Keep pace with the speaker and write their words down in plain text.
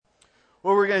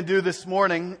What we're going to do this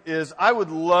morning is I would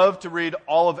love to read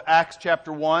all of Acts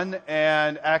chapter 1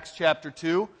 and Acts chapter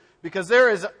 2 because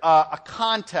there is a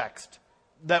context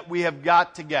that we have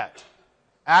got to get.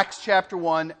 Acts chapter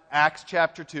 1, Acts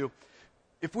chapter 2.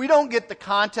 If we don't get the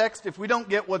context, if we don't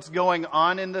get what's going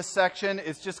on in this section,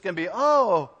 it's just going to be,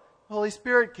 oh, Holy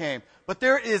Spirit came. But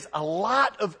there is a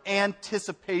lot of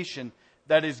anticipation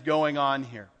that is going on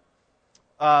here.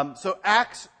 So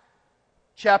Acts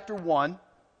chapter 1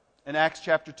 and Acts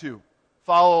chapter 2.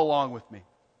 Follow along with me.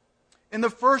 In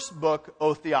the first book,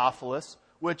 O Theophilus,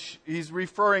 which he's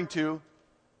referring to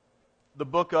the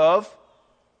book of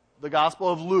the Gospel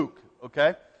of Luke,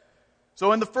 okay?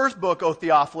 So in the first book, O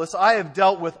Theophilus, I have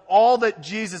dealt with all that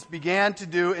Jesus began to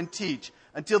do and teach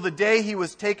until the day he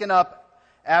was taken up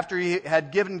after he had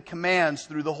given commands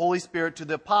through the Holy Spirit to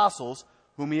the apostles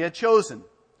whom he had chosen.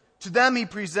 To them he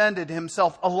presented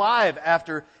himself alive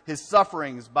after his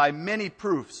sufferings by many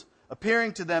proofs,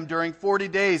 appearing to them during 40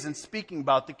 days and speaking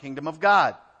about the kingdom of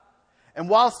God. And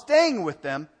while staying with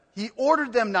them, he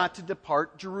ordered them not to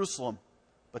depart Jerusalem,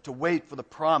 but to wait for the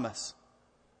promise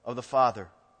of the Father,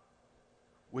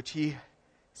 which he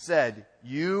said,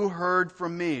 "You heard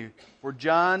from me, for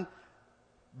John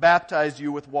baptized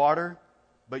you with water,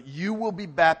 but you will be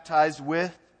baptized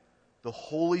with the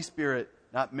Holy Spirit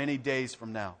not many days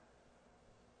from now."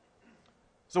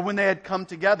 So when they had come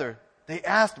together, they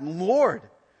asked him, "Lord,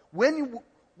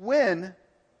 when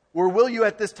or will you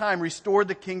at this time restore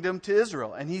the kingdom to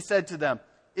Israel?" And he said to them,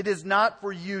 "It is not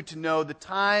for you to know the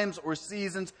times or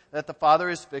seasons that the Father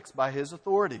has fixed by his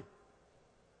authority.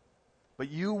 But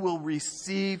you will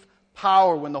receive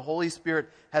power when the Holy Spirit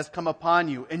has come upon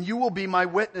you, and you will be my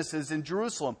witnesses in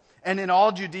Jerusalem and in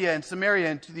all Judea and Samaria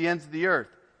and to the ends of the earth."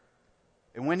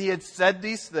 And when he had said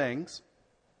these things,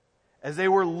 as they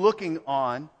were looking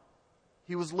on,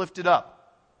 he was lifted up,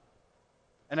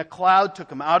 and a cloud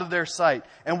took him out of their sight.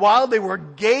 And while they were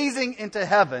gazing into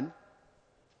heaven,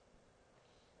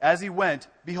 as he went,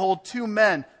 behold, two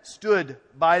men stood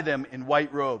by them in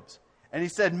white robes. And he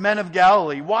said, "Men of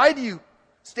Galilee, why do you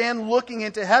stand looking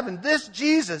into heaven? This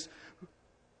Jesus,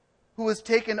 who was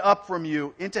taken up from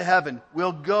you into heaven,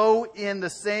 will come in the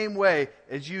same way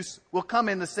as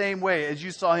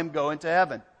you saw him go into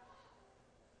heaven."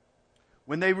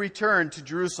 When they returned to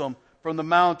Jerusalem from the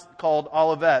mount called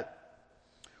Olivet,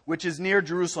 which is near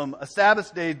Jerusalem, a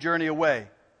Sabbath day journey away,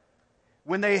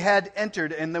 when they had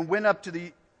entered and then went up to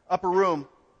the upper room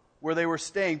where they were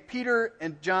staying, Peter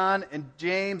and John and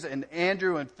James and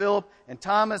Andrew and Philip and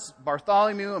Thomas,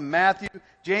 Bartholomew and Matthew,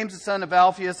 James the son of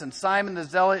Alphaeus and Simon the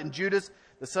Zealot and Judas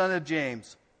the son of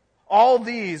James. All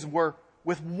these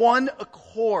with one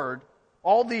accord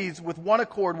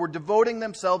were devoting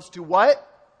themselves to what?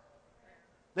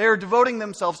 They are devoting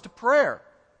themselves to prayer,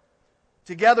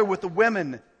 together with the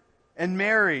women and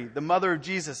Mary, the mother of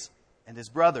Jesus, and his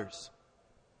brothers.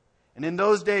 And in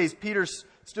those days, Peter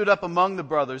stood up among the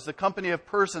brothers. The company of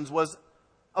persons was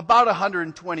about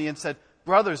 120 and said,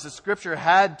 "Brothers, the scripture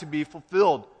had to be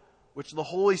fulfilled, which the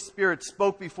Holy Spirit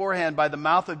spoke beforehand by the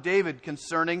mouth of David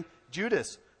concerning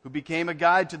Judas, who became a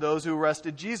guide to those who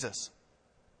arrested Jesus.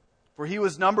 For he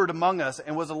was numbered among us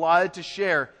and was allotted to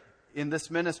share in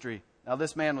this ministry. Now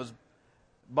this man was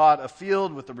bought a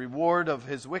field with the reward of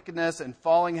his wickedness, and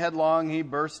falling headlong, he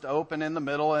burst open in the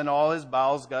middle, and all his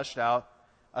bowels gushed out."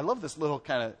 I love this little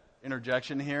kind of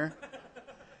interjection here.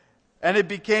 "And it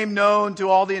became known to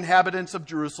all the inhabitants of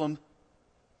Jerusalem,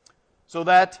 so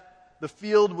that the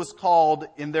field was called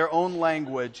in their own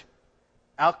language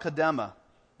Al-Qadama,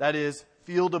 that is,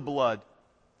 field of blood.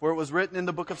 For it was written in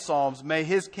the book of Psalms, 'May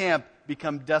his camp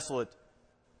become desolate,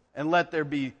 and let there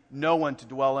be no one to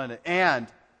dwell in it,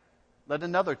 and let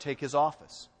another take his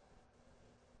office.'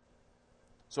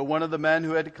 So one of the men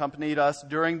who had accompanied us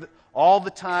during all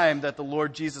the time that the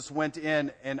Lord Jesus went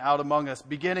in and out among us,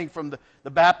 beginning from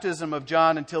the baptism of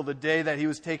John until the day that he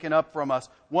was taken up from us,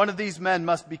 one of these men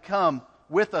must become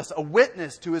with us a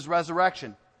witness to his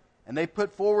resurrection." And they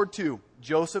put forward two,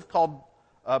 Joseph called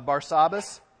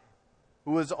Barsabbas,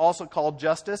 who was also called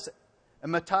Justus,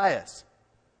 and Matthias.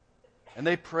 And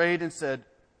they prayed and said,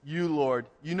 "You, Lord,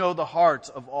 you know the hearts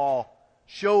of all.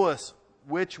 Show us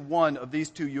which one of these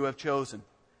two you have chosen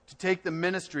to take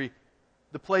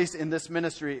the place in this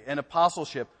ministry and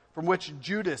apostleship from which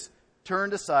Judas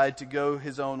turned aside to go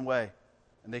his own way."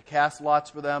 And they cast lots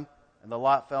for them, and the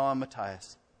lot fell on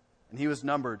Matthias. And he was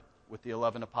numbered with the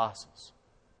 11 apostles.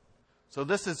 So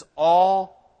this is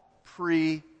all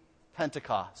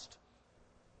pre-Pentecost.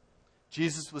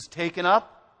 Jesus was taken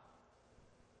up.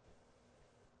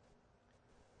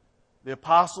 The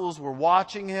apostles were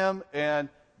watching him, and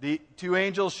the two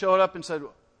angels showed up and said,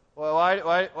 Well,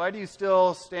 why do you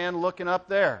still stand looking up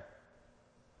there?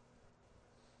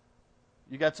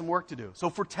 You got some work to do. So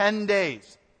for 10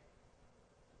 days,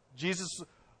 Jesus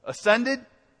ascended,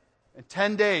 and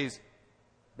 10 days,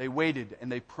 they waited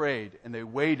and they prayed, and they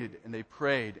waited and they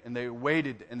prayed, and they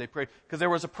waited and they prayed, because there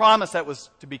was a promise that was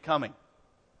to be coming.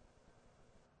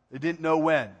 They didn't know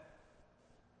when.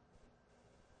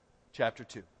 Chapter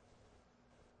 2.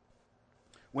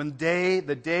 When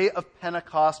the day of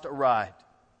Pentecost arrived,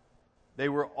 they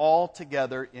were all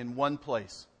together in one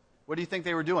place. What do you think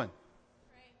they were doing?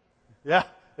 Yeah,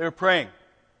 they were praying.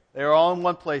 They were all in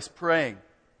one place praying.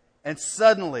 And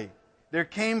suddenly, there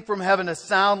came from heaven a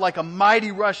sound like a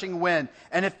mighty rushing wind,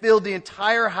 and it filled the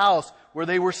entire house where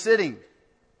they were sitting.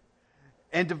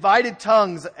 And divided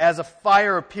tongues as a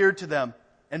fire appeared to them,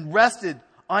 and rested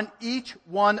on each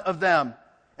one of them.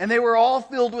 And they were all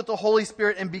filled with the Holy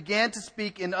Spirit, and began to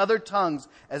speak in other tongues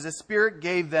as the Spirit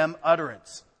gave them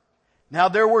utterance. Now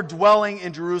there were dwelling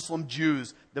in Jerusalem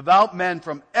Jews, devout men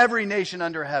from every nation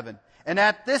under heaven. And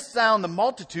at this sound the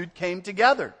multitude came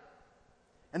together.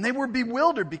 And they were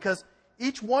bewildered, because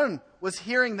each one was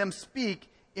hearing them speak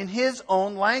in his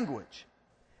own language.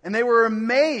 And they were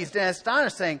amazed and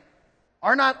astonished, saying,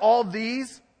 "Are not all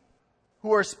these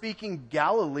who are speaking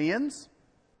Galileans?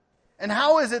 And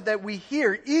how is it that we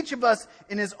hear, each of us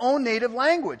in his own native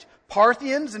language?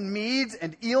 Parthians and Medes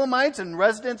and Elamites and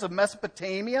residents of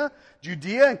Mesopotamia,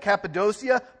 Judea and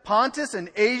Cappadocia, Pontus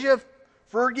and Asia,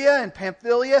 Phrygia and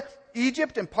Pamphylia,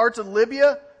 Egypt and parts of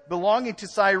Libya belonging to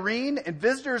Cyrene, and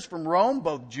visitors from Rome,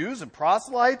 both Jews and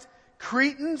proselytes,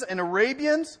 Cretans and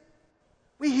Arabians.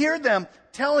 We hear them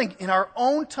telling in our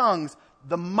own tongues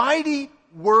the mighty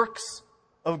works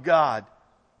of God."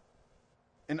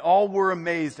 And all were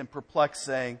amazed and perplexed,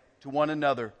 saying to one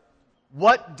another,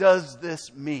 "What does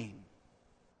this mean?"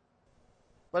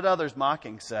 But others,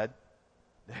 mocking, said,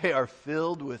 "They are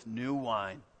filled with new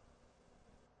wine."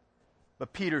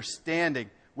 But Peter, standing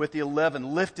with the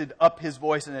 11, lifted up his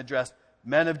voice and addressed,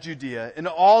 "Men of Judea, and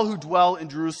all who dwell in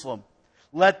Jerusalem,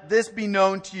 let this be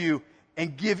known to you,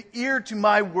 and give ear to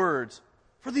my words.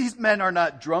 For these men are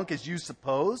not drunk as you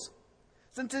suppose,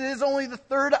 since it is only the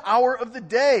 3rd hour of the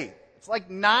day. It's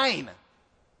like 9.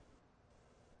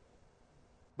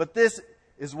 But this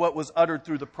is what was uttered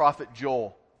through the prophet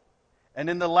Joel. And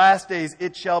in the last days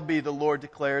it shall be, the Lord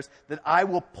declares, that I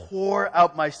will pour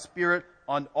out my Spirit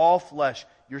on all flesh.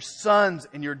 Your sons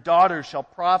and your daughters shall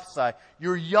prophesy.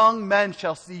 Your young men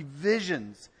shall see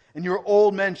visions, and your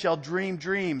old men shall dream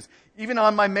dreams. Even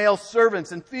on my male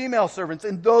servants and female servants,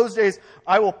 in those days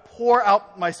I will pour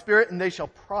out my Spirit, and they shall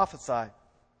prophesy.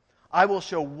 I will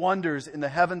show wonders in the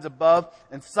heavens above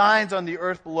and signs on the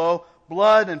earth below,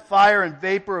 blood and fire and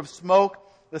vapor of smoke.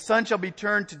 The sun shall be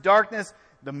turned to darkness,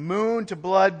 the moon to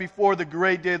blood, before the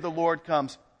great day of the Lord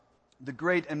comes, the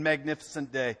great and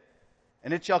magnificent day.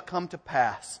 And it shall come to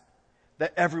pass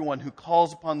that everyone who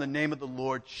calls upon the name of the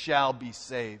Lord shall be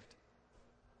saved."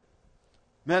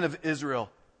 Men of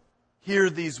Israel, hear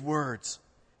these words.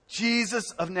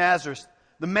 Jesus of Nazareth,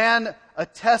 the man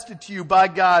attested to you by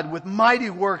God with mighty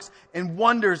works and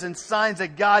wonders and signs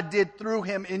that God did through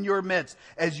him in your midst,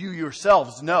 as you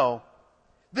yourselves know.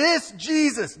 This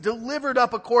Jesus, delivered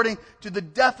up according to the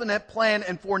definite plan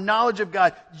and foreknowledge of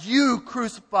God, you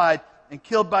crucified and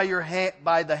killed by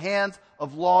the hands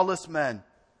of lawless men.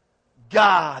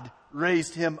 God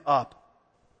raised him up,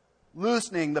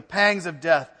 loosening the pangs of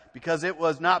death, because it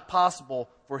was not possible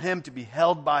for him to be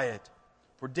held by it.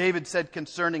 For David said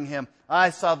concerning him, "I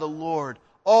saw the Lord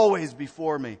always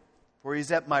before me, for he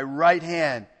is at my right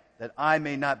hand, that I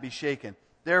may not be shaken.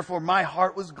 Therefore my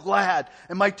heart was glad,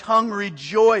 and my tongue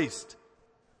rejoiced.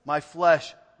 My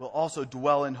flesh will also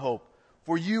dwell in hope.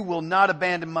 For you will not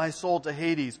abandon my soul to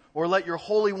Hades, or let your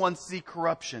Holy One see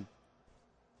corruption.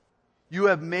 You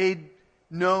have made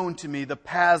known to me the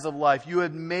paths of life. You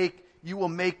will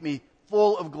make me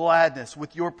full of gladness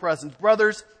with your presence.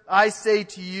 Brothers, I say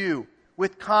to you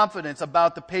with confidence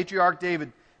about the patriarch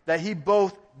David, that he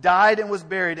both died and was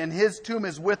buried, and his tomb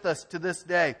is with us to this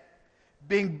day.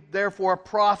 Being therefore a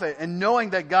prophet, and knowing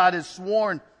that God has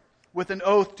sworn with an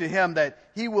oath to him that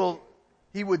he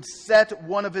would set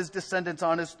one of his descendants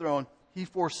on his throne, he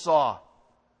foresaw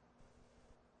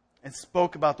and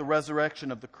spoke about the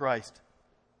resurrection of the Christ,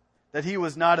 that he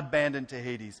was not abandoned to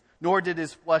Hades, nor did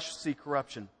his flesh see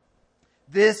corruption.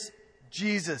 This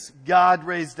Jesus God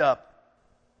raised up,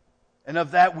 and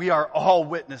of that we are all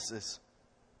witnesses.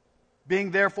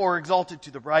 Being therefore exalted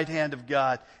to the right hand of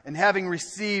God, and having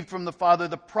received from the Father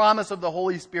the promise of the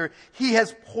Holy Spirit, he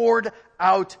has poured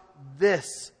out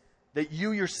this that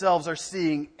you yourselves are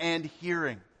seeing and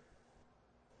hearing.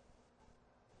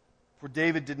 For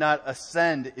David did not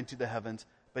ascend into the heavens,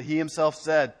 but he himself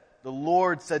said, the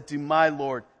Lord said to my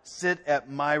Lord, sit at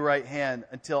my right hand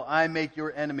until I make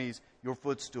your enemies your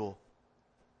footstool.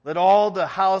 Let all the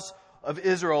house of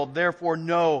Israel therefore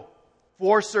know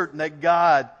for certain that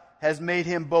God has made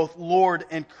him both Lord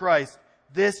and Christ,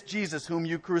 this Jesus whom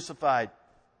you crucified.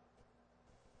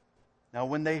 Now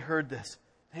when they heard this,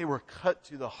 they were cut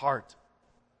to the heart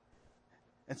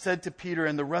and said to Peter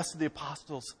and the rest of the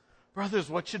apostles, brothers,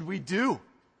 what should we do?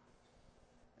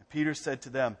 And Peter said to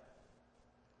them,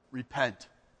 repent.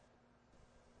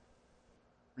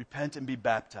 Repent and be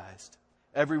baptized,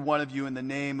 every one of you, in the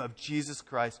name of Jesus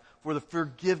Christ, for the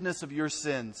forgiveness of your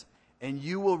sins, and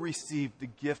you will receive the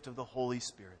gift of the Holy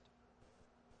Spirit.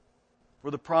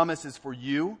 For the promise is for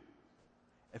you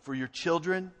and for your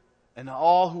children and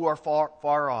all who are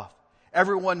far off,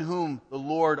 everyone whom the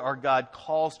Lord our God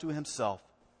calls to himself.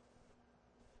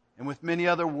 And with many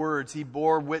other words he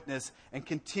bore witness and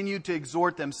continued to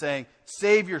exhort them, saying,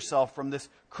 save yourself from this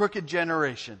crooked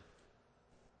generation.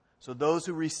 So those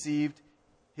who received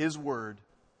his word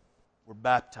were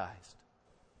baptized.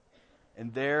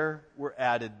 And there were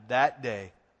added that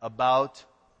day about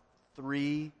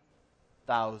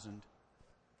 3,000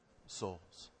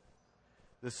 souls.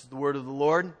 This is the word of the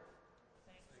Lord.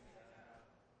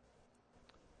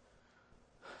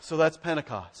 So that's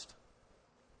Pentecost.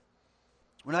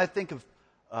 When I think of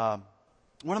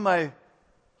one of my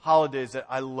holidays that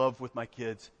I love with my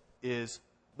kids is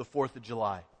the 4th of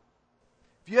July.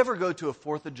 If you ever go to a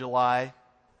 4th of July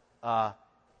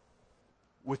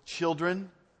with children,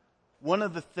 one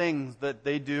of the things that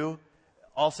they do,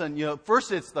 all of a sudden,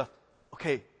 first it's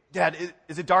okay, Dad,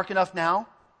 is it dark enough now?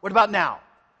 What about now?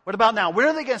 What about now? When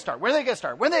are they going to start? When are they going to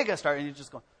start? When are they going to start? And you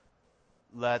just go,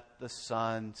 let the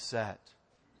sun set.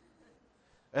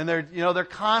 And they're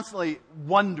constantly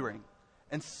wondering.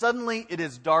 And suddenly it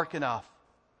is dark enough.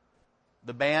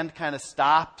 The band kind of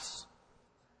stops,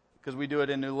 because we do it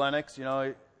in New Lenox.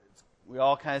 We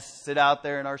all kind of sit out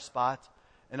there in our spots.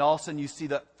 And all of a sudden you see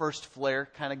the first flare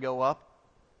kind of go up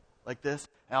like this.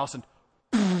 And all of a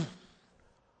sudden,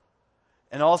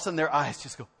 and all of a sudden their eyes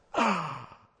just go,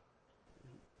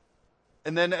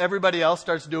 and then everybody else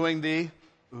starts doing the,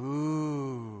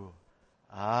 ooh.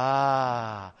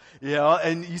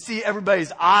 And you see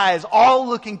everybody's eyes all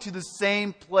looking to the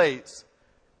same place,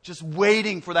 just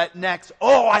waiting for that next,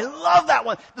 oh, I love that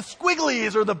one. The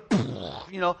squigglies or the,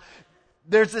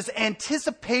 there's this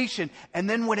anticipation. And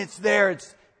then when it's there,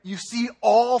 you see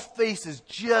all faces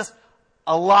just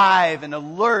alive and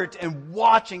alert and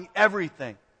watching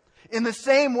everything. In the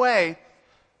same way,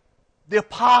 the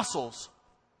apostles,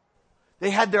 they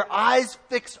had their eyes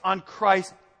fixed on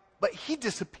Christ, but he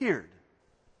disappeared.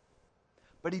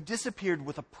 But he disappeared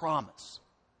with a promise,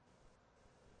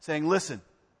 saying, listen,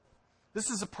 this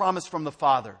is a promise from the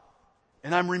Father,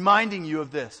 and I'm reminding you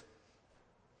of this.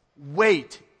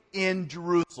 Wait in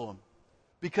Jerusalem,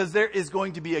 because there is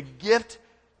going to be a gift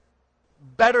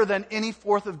better than any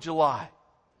 4th of July.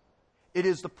 It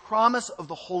is the promise of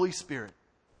the Holy Spirit.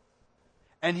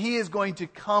 And he is going to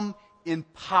come in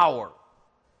power.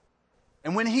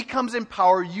 And when he comes in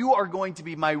power, you are going to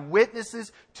be my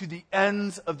witnesses to the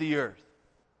ends of the earth.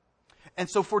 And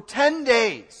so for 10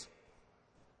 days,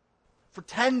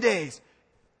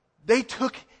 they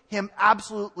took him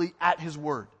absolutely at his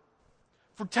word.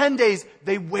 For 10 days,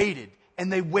 they waited,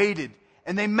 and they waited,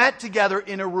 and they met together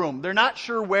in a room. They're not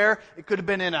sure where. It could have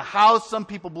been in a house. Some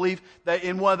people believe that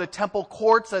in one of the temple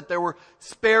courts that there were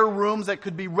spare rooms that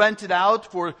could be rented out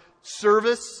for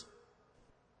service,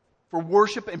 for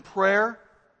worship and prayer.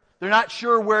 They're not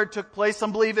sure where it took place.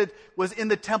 Some believe it was in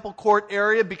the temple court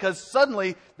area because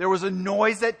suddenly there was a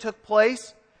noise that took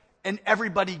place and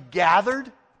everybody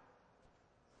gathered.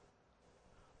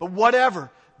 But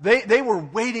whatever, they were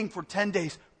waiting for 10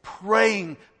 days,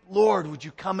 praying, Lord, would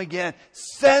you come again?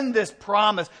 Send this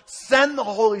promise. Send the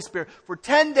Holy Spirit. For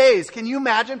 10 days, can you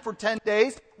imagine for 10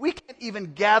 days? We can't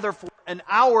even gather for an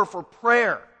hour for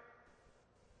prayer.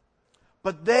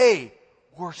 But they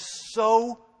were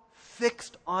so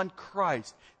fixed on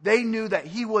Christ. They knew that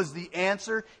he was the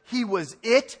answer. He was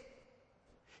it.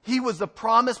 He was the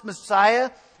promised Messiah,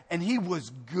 and he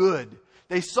was good.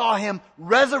 They saw him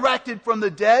resurrected from the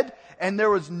dead, and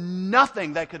there was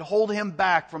nothing that could hold him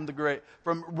back from the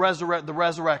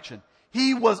resurrection.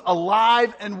 He was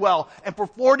alive and well, and for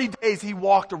 40 days he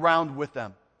walked around with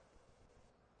them.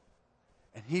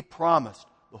 And he promised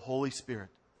the Holy Spirit.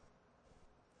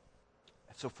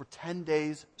 And so for 10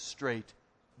 days straight,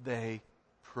 they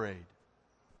prayed.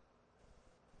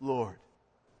 Lord,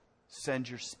 send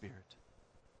your Spirit.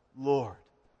 Lord,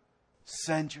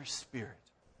 send your Spirit.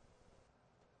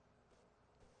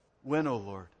 When, O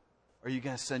Lord, are you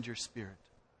going to send your Spirit?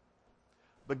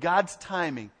 But God's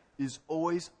timing is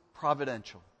always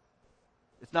providential.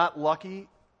 It's not lucky,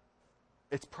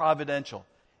 it's providential.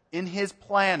 In His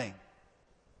planning,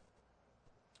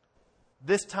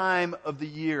 this time of the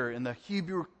year in the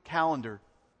Hebrew calendar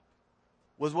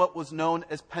was what was known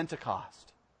as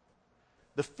Pentecost,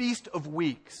 the Feast of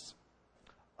Weeks.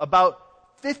 About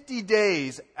 50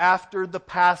 days after the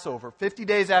Passover,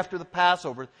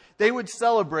 they would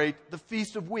celebrate the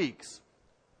Feast of Weeks,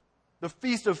 the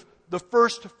Feast of the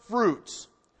First Fruits,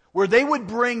 where they would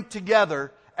bring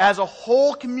together as a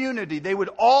whole community, they would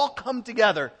all come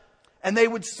together and they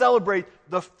would celebrate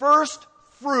the first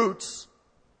fruits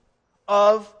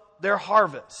of their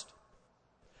harvest.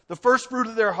 The first fruit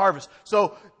of their harvest.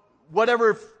 So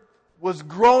whatever was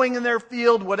growing in their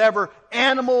field, whatever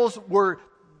animals were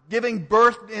giving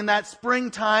birth in that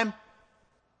springtime,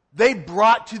 they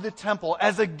brought to the temple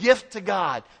as a gift to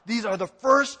God. These are the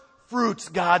first fruits,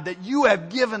 God, that you have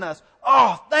given us.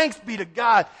 Oh, thanks be to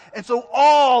God. And so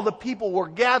all the people were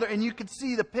gathered, and you could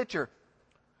see the picture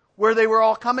where they were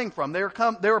all coming from. They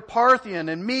were Parthian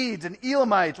and Medes and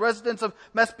Elamites, residents of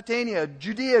Mesopotamia,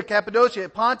 Judea, Cappadocia,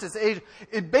 Pontus, Asia.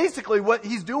 Basically what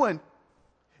he's doing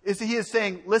is he is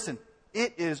saying, listen,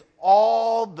 it is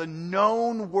all the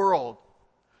known world.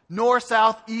 North,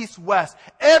 south, east, west.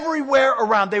 Everywhere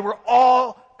around, they were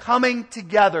all coming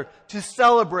together to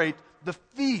celebrate the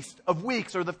Feast of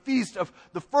Weeks, or the Feast of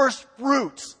the First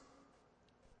Fruits.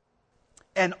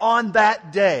 And on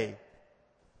that day,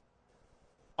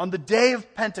 on the day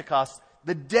of Pentecost,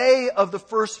 the day of the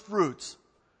first fruits,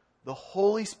 the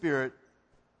Holy Spirit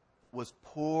was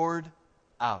poured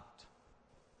out.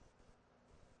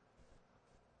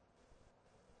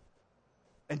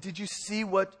 And did you see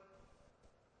what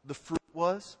the fruit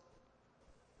was?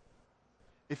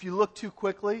 If you look too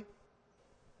quickly,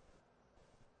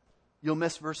 you'll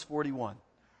miss verse 41.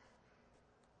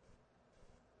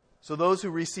 So those who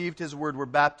received His word were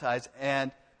baptized,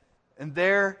 and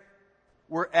there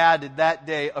were added that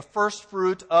day a first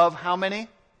fruit of how many?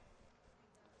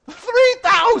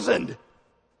 3,000!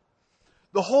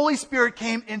 The Holy Spirit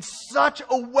came in such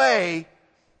a way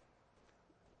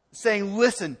saying,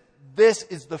 listen, this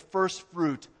is the first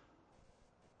fruit.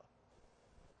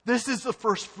 This is the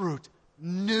first fruit.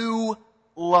 New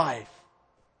life.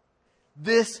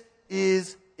 This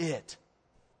is it.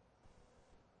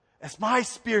 As my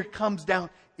Spirit comes down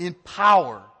in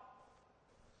power,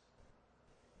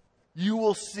 you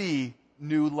will see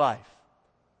new life.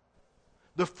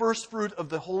 The first fruit of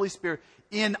the Holy Spirit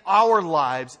in our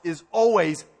lives is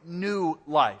always new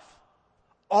life.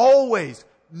 Always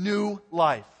new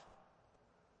life.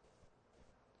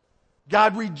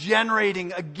 God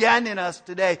regenerating again in us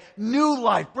today. New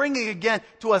life. Bringing again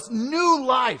to us new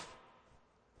life.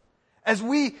 As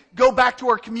we go back to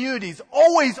our communities,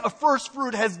 always a first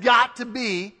fruit has got to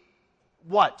be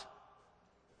what?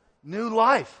 New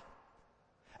life.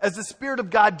 As the Spirit of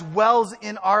God dwells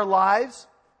in our lives,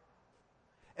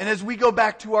 and as we go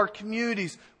back to our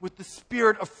communities with the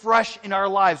Spirit afresh in our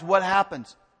lives, what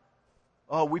happens?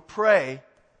 Oh, we pray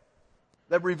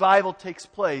that revival takes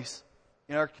place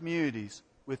in our communities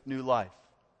with new life.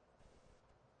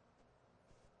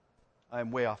 I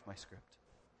am way off my script.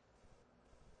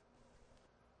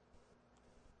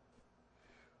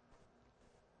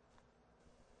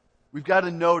 We've got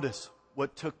to notice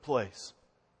what took place.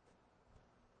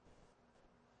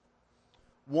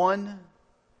 One,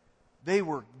 they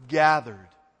were gathered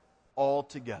all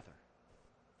together.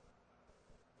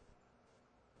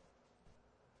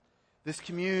 This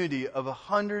community of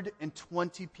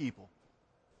 120 people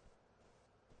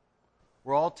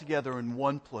were all together in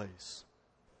one place,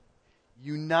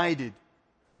 united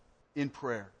in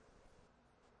prayer,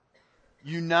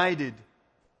 united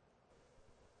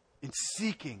in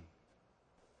seeking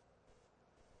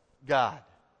God.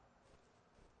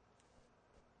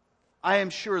 I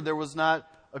am sure there was not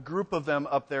a group of them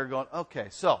up there going, okay,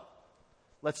 so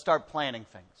let's start planning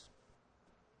things.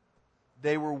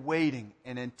 They were waiting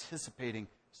and anticipating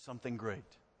something great.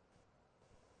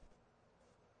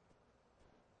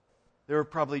 There were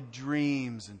probably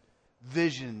dreams and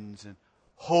visions and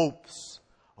hopes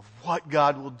of what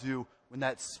God will do when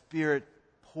that Spirit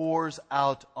pours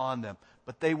out on them.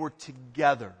 But they were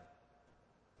together.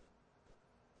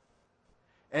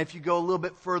 And if you go a little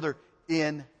bit further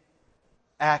in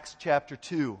Acts chapter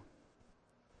 2,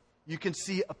 you can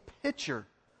see a picture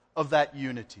of that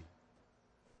unity.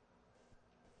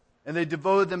 And they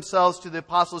devoted themselves to the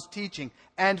apostles' teaching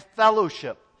and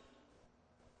fellowship,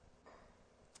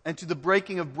 and to the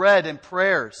breaking of bread and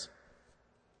prayers.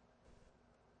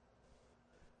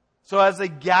 So as they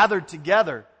gathered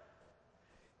together,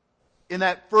 in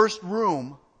that first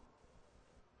room,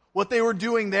 what they were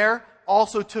doing there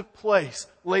also took place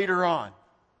later on.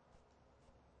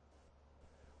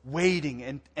 Waiting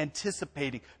and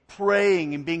anticipating,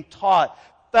 praying and being taught,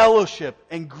 fellowship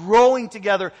and growing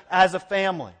together as a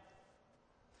family.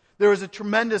 There was a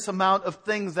tremendous amount of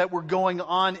things that were going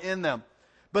on in them.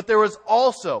 But there was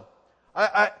also,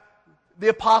 the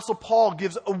Apostle Paul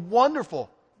gives a wonderful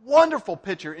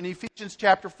picture in Ephesians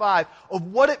chapter 5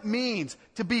 of what it means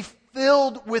to be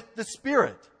filled with the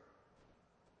Spirit.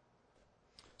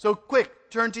 So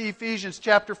quick, turn to Ephesians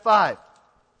chapter 5.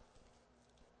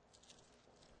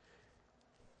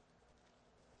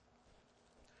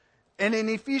 And in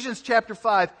Ephesians chapter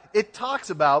 5, it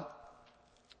talks about,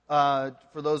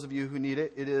 for those of you who need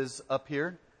it, it is up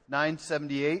here,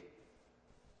 978.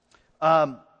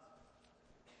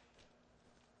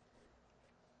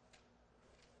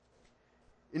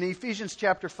 In Ephesians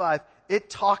chapter 5, it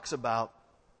talks about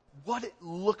what it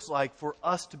looks like for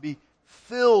us to be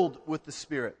filled with the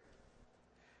Spirit.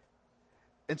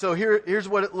 And so here's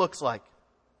what it looks like.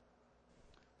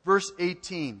 Verse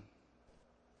 18.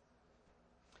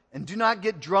 And do not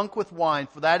get drunk with wine,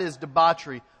 for that is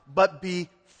debauchery, but be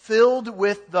filled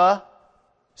with the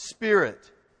Spirit,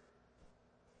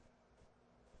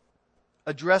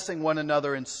 addressing one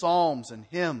another in psalms and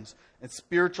hymns and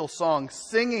spiritual songs,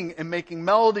 singing and making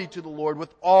melody to the Lord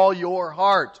with all your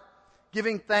heart,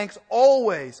 giving thanks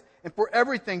always and for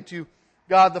everything to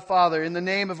God the Father in the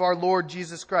name of our Lord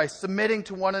Jesus Christ, submitting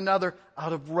to one another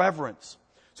out of reverence.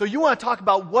 So you want to talk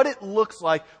about what it looks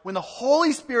like when the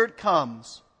Holy Spirit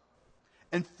comes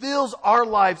and fills our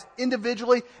lives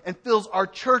individually and fills our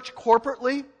church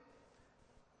corporately.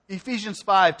 Ephesians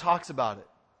 5 talks about it.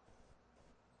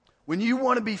 When you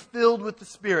want to be filled with the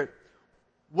Spirit,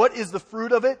 what is the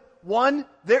fruit of it? One,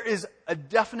 there is a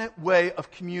definite way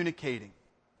of communicating.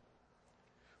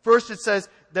 First, it says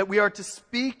that we are to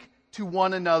speak to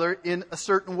one another in a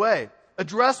certain way.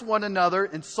 Address one another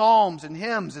in psalms and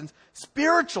hymns and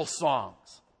spiritual songs.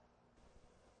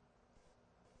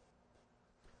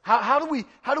 How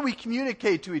do we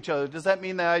communicate to each other? Does that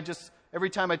mean that every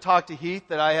time I talk to Heath,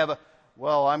 that I have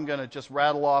I'm going to just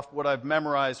rattle off what I've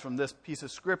memorized from this piece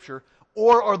of Scripture?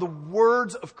 Or are the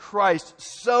words of Christ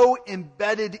so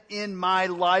embedded in my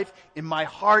life, in my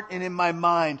heart, and in my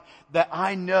mind that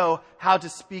I know how to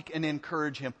speak and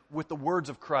encourage him with the words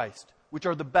of Christ, which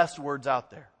are the best words out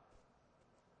there?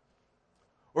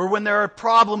 Or when there are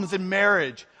problems in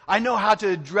marriage, I know how to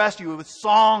address you with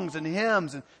songs and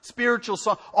hymns and spiritual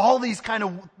songs, all these kind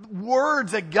of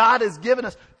words that God has given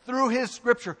us through His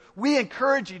Scripture. We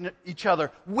encourage each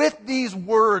other with these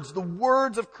words, the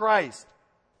words of Christ.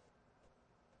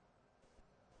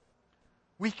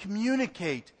 We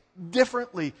communicate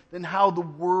differently than how the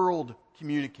world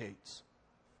communicates.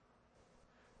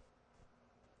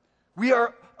 We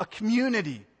are a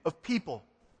community of people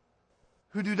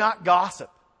who do not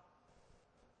gossip.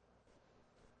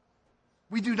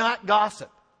 We do not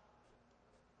gossip.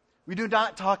 We do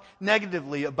not talk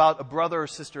negatively about a brother or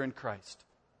sister in Christ.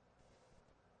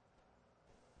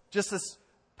 Just this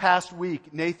past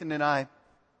week, Nathan and I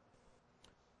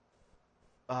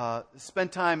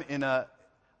spent time in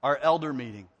our elder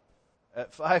meeting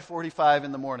at 5:45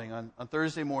 in the morning on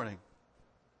Thursday morning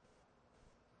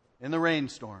in the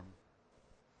rainstorm.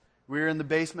 We were in the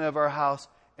basement of our house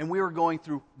and we were going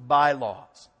through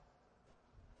bylaws.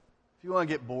 If you want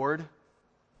to get bored,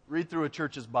 read through a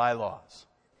church's bylaws.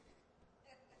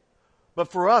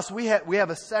 But for us, we have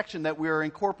a section that we are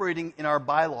incorporating in our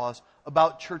bylaws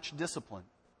about church discipline.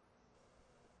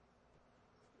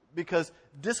 Because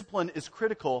discipline is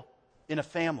critical in a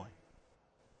family.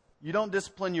 You don't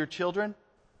discipline your children,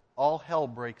 all hell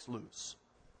breaks loose.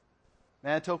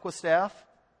 Manitoqua staff,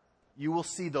 you will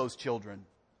see those children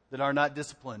that are not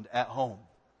disciplined at home.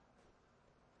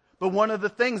 But one of the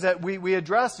things that we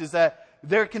addressed is that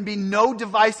there can be no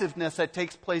divisiveness that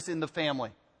takes place in the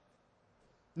family.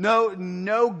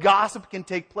 No gossip can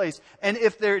take place. And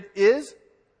if there is,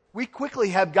 we quickly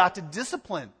have got to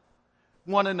discipline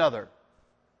one another.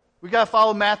 We got to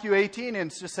follow Matthew 18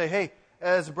 and just say, hey,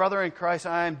 as a brother in Christ,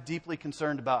 I am deeply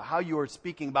concerned about how you are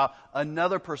speaking about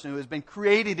another person who has been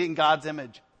created in God's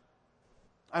image.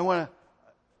 I want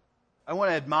to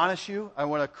admonish you, I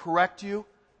want to correct you,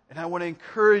 and I want to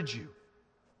encourage you.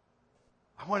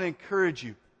 I want to encourage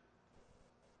you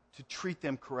to treat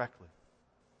them correctly.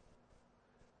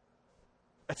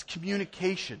 That's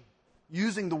communication,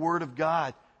 using the Word of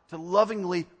God to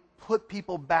lovingly put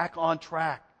people back on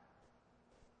track.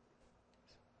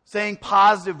 Saying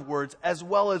positive words as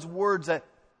well as words that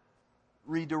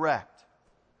redirect.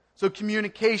 So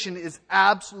communication is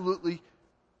absolutely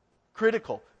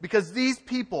critical. Because these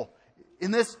people,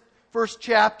 in this first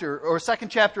chapter or second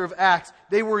chapter of Acts,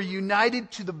 they were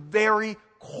united to the very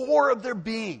core of their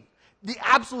being. The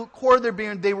absolute core of their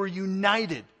being, they were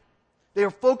united. They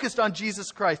were focused on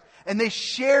Jesus Christ. And they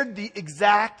shared the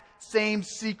exact same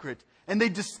secret. And they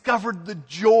discovered the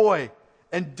joy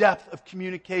and depth of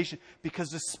communication because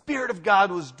the Spirit of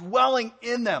God was dwelling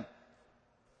in them.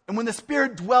 And when the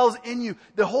Spirit dwells in you,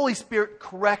 the Holy Spirit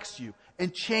corrects you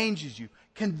and changes you,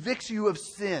 convicts you of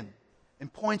sin,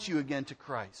 and points you again to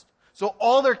Christ. So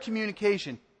all their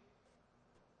communication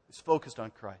is focused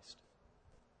on Christ.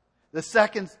 The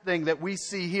second thing that we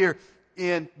see here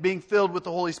in being filled with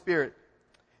the Holy Spirit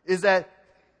is that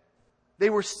they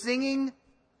were singing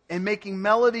and making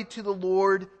melody to the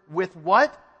Lord with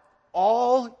what?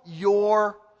 All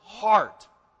your heart.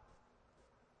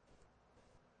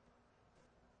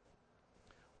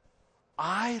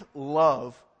 I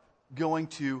love going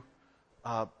to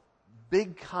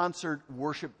big concert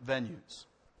worship venues.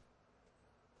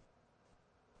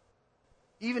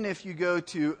 Even if you go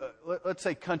to, let's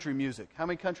say, country music. How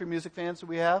many country music fans do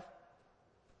we have?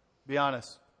 Be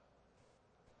honest.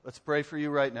 Let's pray for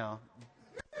you right now.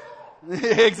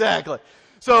 Exactly.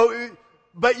 So,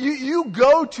 but you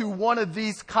go to one of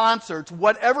these concerts,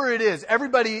 whatever it is,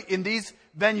 everybody in these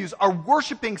venues are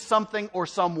worshiping something or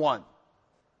someone.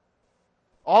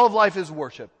 All of life is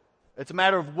worship. It's a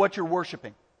matter of what you're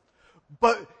worshiping.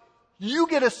 But you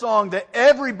get a song that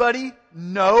everybody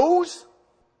knows,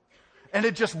 and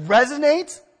it just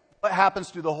resonates. What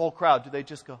happens to the whole crowd? Do they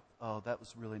just go, oh, that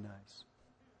was really nice?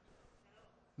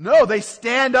 No, they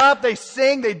stand up, they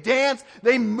sing, they dance,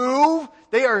 they move,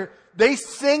 they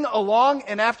sing along,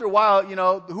 and after a while,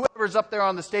 whoever's up there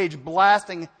on the stage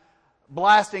blasting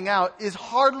out is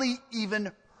hardly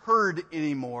even heard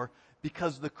anymore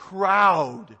because the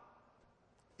crowd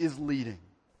is leading.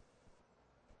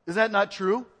 Is that not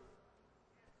true?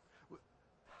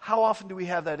 How often do we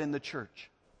have that in the church?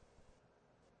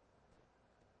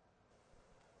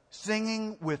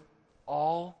 Singing with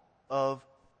all of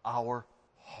our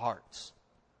hearts.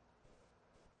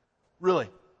 Really.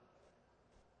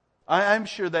 I'm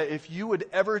sure that if you would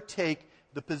ever take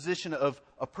the position of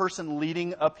a person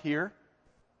leading up here,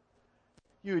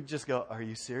 you would just go, are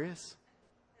you serious?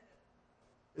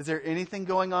 Is there anything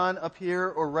going on up here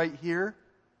or right here?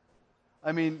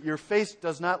 I mean, your face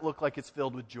does not look like it's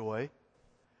filled with joy.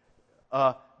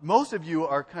 Most of you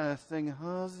are kind of singing,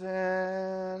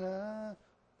 Hosanna,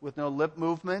 with no lip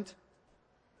movement.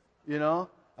 I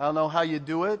don't know how you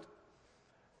do it.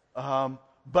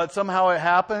 But somehow it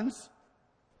happens.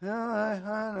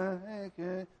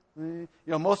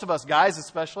 Most of us guys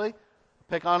especially,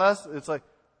 pick on us. It's like,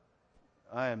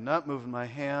 I am not moving my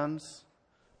hands.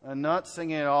 I'm not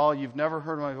singing at all. You've never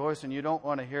heard my voice and you don't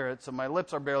want to hear it. So my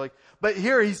lips are barely. But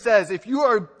here he says, if you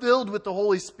are filled with the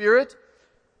Holy Spirit,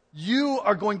 you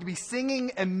are going to be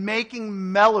singing and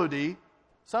making melody.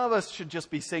 Some of us should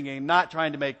just be singing, not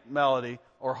trying to make melody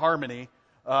or harmony,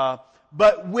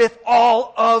 but with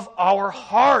all of our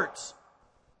hearts.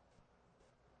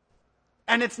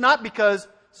 And it's not because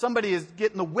somebody is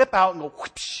getting the whip out and go,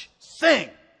 whoosh, sing.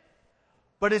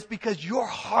 But it's because your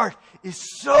heart is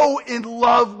so in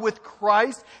love with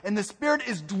Christ and the Spirit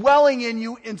is dwelling in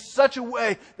you in such a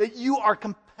way that you are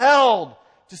compelled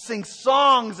to sing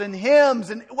songs and hymns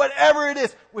and whatever it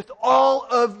is with all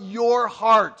of your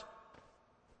heart.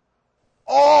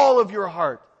 All of your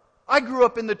heart. I grew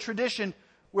up in the tradition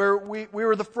where we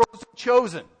were the frozen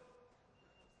chosen.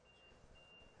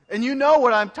 And you know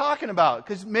what I'm talking about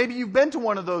because maybe you've been to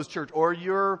one of those churches or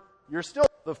you're still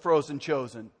the frozen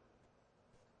chosen.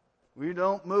 We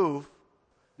don't move.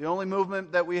 The only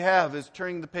movement that we have is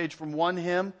turning the page from one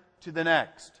hymn to the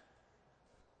next.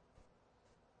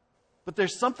 But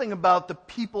there's something about the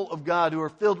people of God who are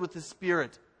filled with the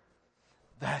Spirit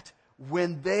that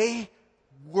when they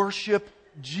worship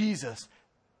Jesus,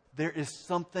 there is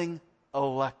something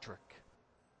electric.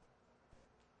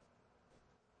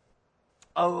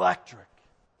 Electric.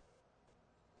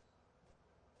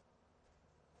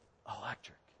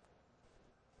 Electric.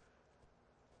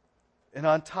 And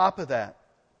on top of that,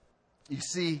 you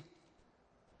see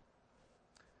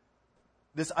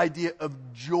this idea of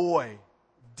joy,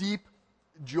 deep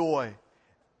joy.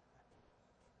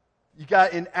 You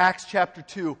got in Acts chapter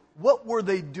 2, what were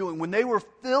they doing? When they were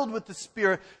filled with the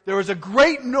Spirit, there was a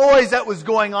great noise that was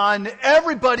going on. And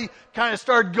everybody kind of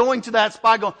started going to that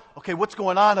spot going, okay, what's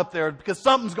going on up there? Because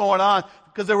something's going on.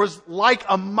 Because there was like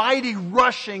a mighty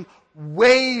rushing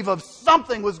wave of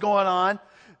something was going on.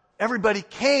 Everybody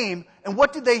came, and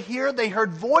what did they hear? They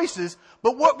heard voices,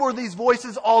 but what were these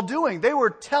voices all doing? They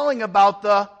were telling about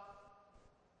the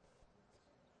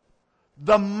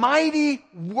the mighty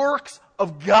works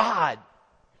of God.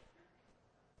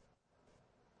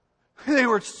 They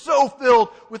were so filled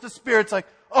with the Spirit. It's like,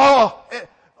 oh,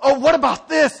 what about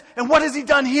this? And what has He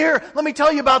done here? Let me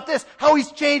tell you about this. How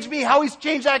He's changed me. How He's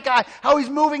changed that guy. How He's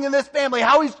moving in this family.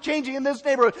 How He's changing in this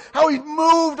neighborhood. How He's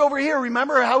moved over here.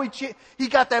 Remember how he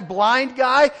got that blind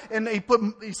guy and he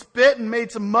spit and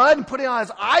made some mud and put it on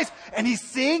his eyes and he's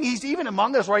seeing. He's even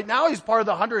among us right now. He's part of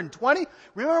the 120.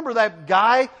 Remember that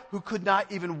guy who could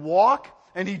not even walk?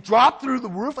 And he dropped through the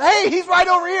roof. Hey, he's right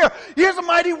over here. Here's a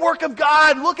mighty work of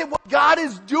God. Look at what God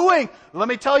is doing. Let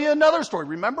me tell you another story.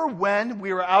 Remember when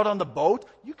we were out on the boat?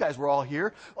 You guys were all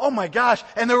here. Oh my gosh.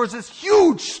 And there was this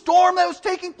huge storm that was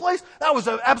taking place. That was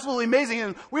absolutely amazing.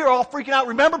 And we were all freaking out.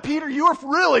 Remember, Peter, you were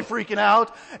really freaking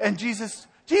out. And Jesus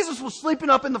was sleeping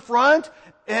up in the front.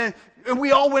 And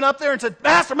we all went up there and said,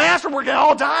 Master, we're going to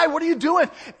all die. What are you doing?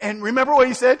 And remember what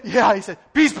he said? Yeah, he said,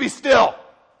 peace be still.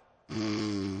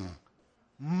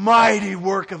 Mighty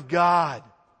work of God.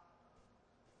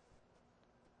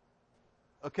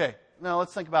 Okay, now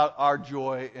let's think about our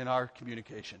joy in our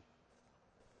communication.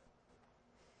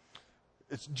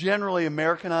 It's generally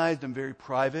Americanized and very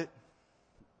private.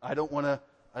 I don't want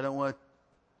to,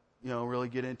 really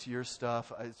get into your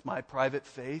stuff. It's my private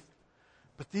faith.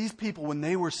 But these people, when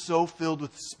they were so filled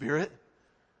with the Spirit,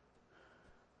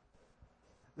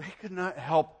 they could not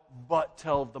help but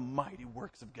tell the mighty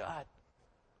works of God.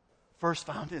 First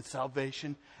found in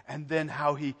salvation, and then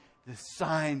how the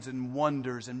signs and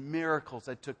wonders and miracles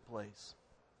that took place.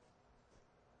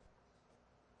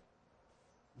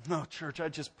 No, church, I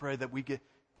just pray that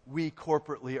we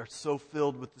corporately are so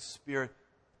filled with the Spirit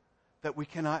that we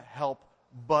cannot help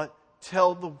but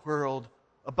tell the world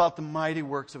about the mighty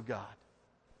works of God.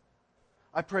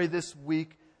 I pray this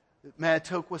week,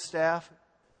 Manitoqua staff,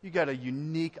 you got a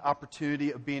unique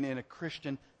opportunity of being in a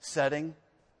Christian setting,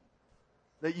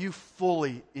 that you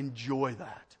fully enjoy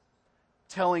that.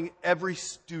 Telling every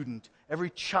student, every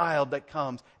child that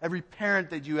comes, every parent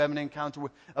that you have an encounter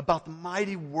with about the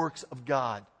mighty works of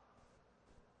God.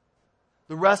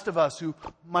 The rest of us who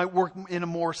might work in a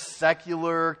more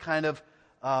secular, kind of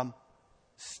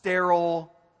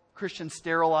sterile, Christian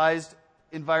sterilized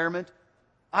environment,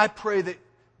 I pray that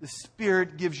the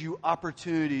Spirit gives you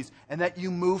opportunities and that you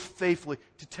move faithfully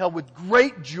to tell with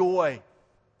great joy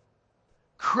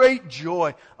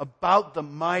about the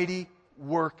mighty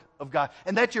work of God.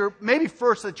 And that maybe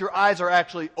first that your eyes are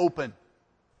actually open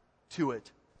to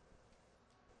it.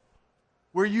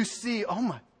 Where you see, oh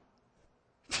my,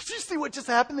 did you see what just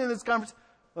happened in this conference?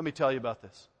 Let me tell you about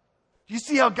this. Do you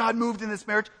see how God moved in this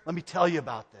marriage? Let me tell you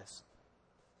about this.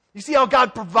 You see how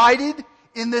God provided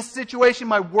in this situation,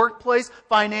 my workplace,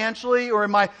 financially, or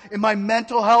in my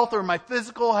mental health, or in my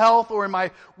physical health, or in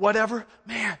my whatever?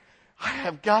 Man, I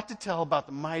have got to tell about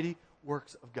the mighty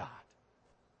works of God.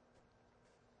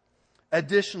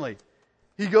 Additionally,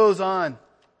 he goes on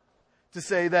to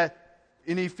say that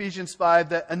in Ephesians 5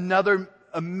 that another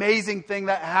amazing thing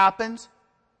that happens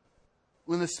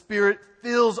when the Spirit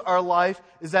fills our life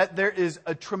is that there is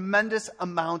a tremendous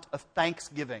amount of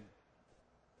thanksgiving.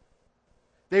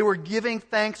 They were giving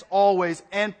thanks always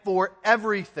and for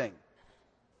everything.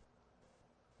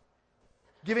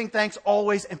 Giving thanks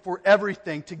always and for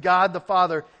everything to God the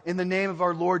Father in the name of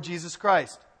our Lord Jesus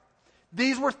Christ.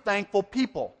 These were thankful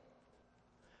people.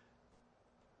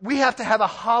 We have to have a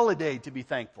holiday to be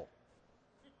thankful.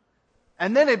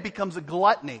 And then it becomes a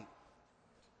gluttony.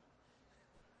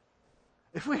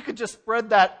 If we could just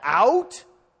spread that out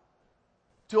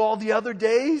to all the other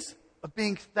days of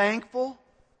being thankful,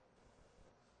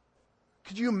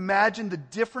 could you imagine the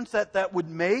difference that would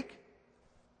make?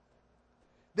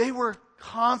 They were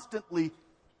constantly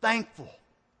thankful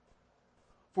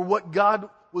for what God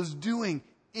was doing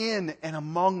in and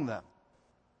among them.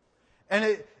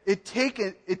 And it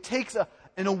takes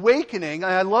an awakening.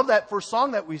 And I love that first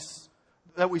song that we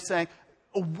sang.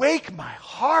 Awake my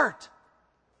heart.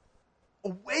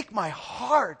 Awake my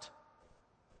heart.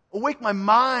 Awake my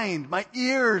mind, my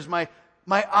ears, my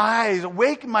eyes.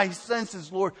 Awaken my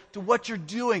senses, Lord, to what you're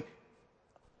doing.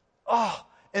 Oh,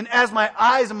 and as my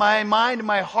eyes and my mind and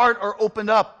my heart are opened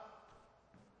up,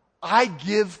 I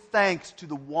give thanks to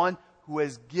the one who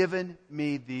has given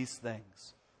me these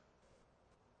things.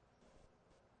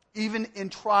 Even in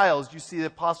trials, you see the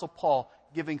Apostle Paul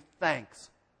giving thanks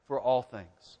for all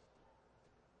things.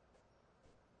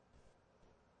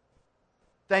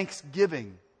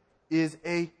 Thanksgiving is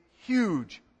a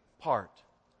huge part.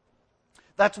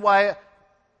 That's why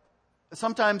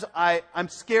sometimes I'm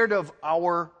scared of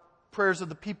our prayers of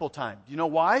the people time. Do you know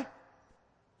why?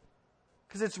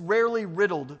 Because it's rarely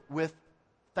riddled with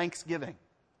thanksgiving.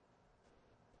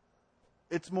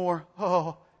 It's more,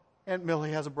 oh, Aunt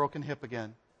Millie has a broken hip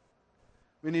again.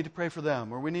 We need to pray for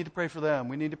them, or we need to pray for them.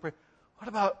 We need to pray. What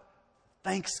about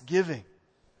thanksgiving?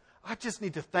 I just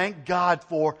need to thank God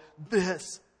for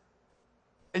this.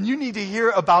 And you need to hear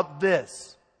about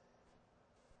this.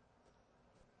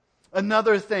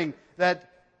 Another thing that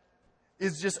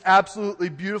is just absolutely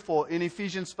beautiful in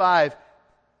Ephesians 5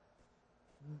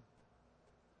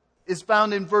 is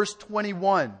found in verse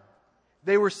 21.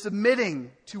 They were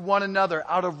submitting to one another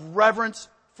out of reverence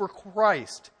for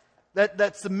Christ.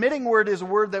 That submitting word is a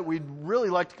word that we'd really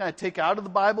like to kind of take out of the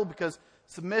Bible, because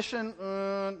submission,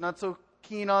 not so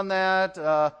keen on that.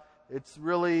 It's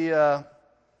really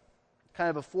kind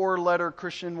of a four-letter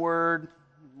Christian word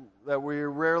that we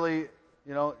rarely,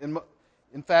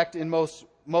 in fact, in most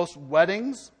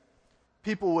weddings,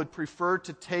 people would prefer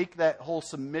to take that whole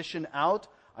submission out.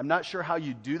 I'm not sure how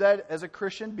you do that as a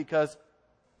Christian, because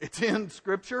it's in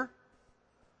Scripture.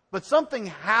 But something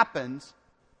happens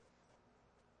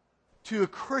to a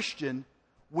Christian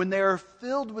when they are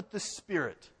filled with the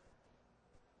Spirit.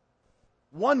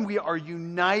 One, we are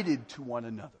united to one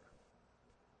another.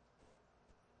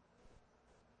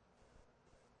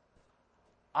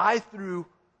 I, through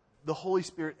the Holy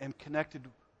Spirit, am connected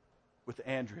with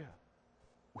Andrea,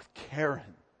 with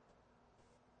Karen,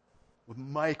 with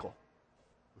Michael,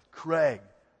 with Craig,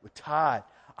 with Todd.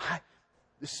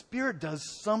 The Spirit does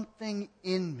something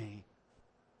in me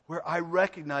where I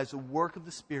recognize the work of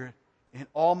the Spirit in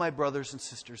all my brothers and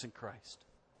sisters in Christ.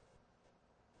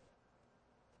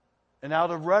 And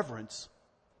out of reverence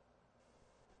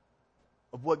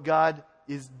of what God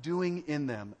is doing in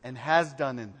them and has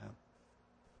done in them,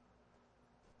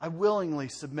 I willingly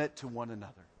submit to one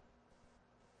another.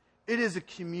 It is a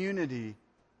community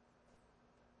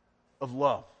of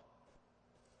love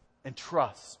and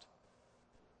trust,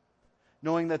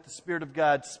 knowing that the Spirit of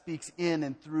God speaks in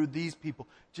and through these people,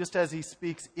 just as He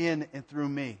speaks in and through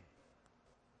me.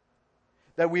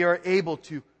 That we are able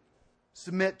to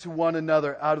submit to one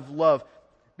another out of love.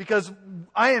 Because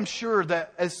I am sure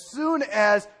that as soon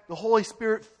as the Holy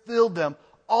Spirit filled them,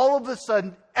 all of a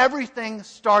sudden, everything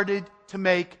started to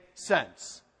make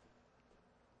sense.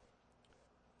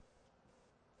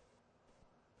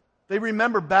 They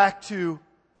remember back to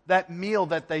that meal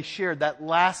that they shared, that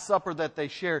Last Supper that they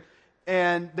shared.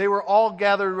 And they were all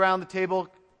gathered around the table,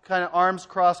 kind of arms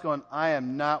crossed, going, I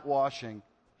am not washing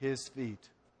His feet.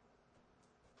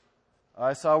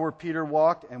 I saw where Peter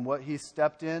walked and what he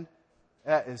stepped in.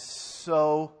 That is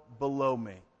so below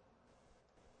me.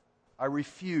 I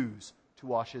refuse to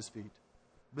wash his feet.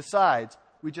 Besides,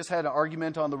 we just had an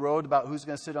argument on the road about who's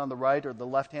going to sit on the right or the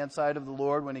left-hand side of the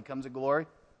Lord when He comes in glory.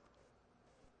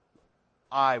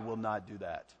 I will not do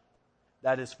that.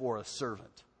 That is for a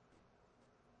servant.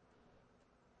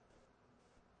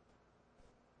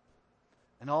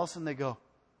 And all of a sudden they go,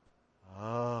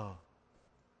 oh.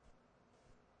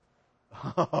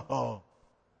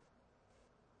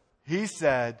 He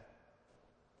said,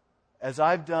 as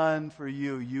I've done for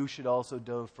you, you should also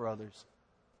do for others.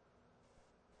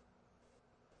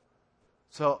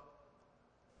 So,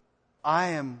 I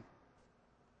am,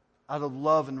 out of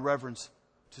love and reverence,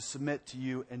 to submit to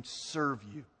you and serve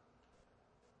you.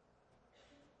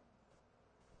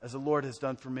 As the Lord has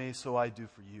done for me, so I do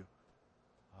for you.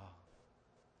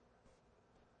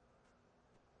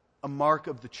 A mark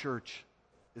of the church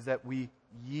is that we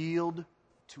yield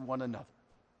to one another.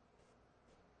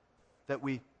 That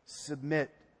we submit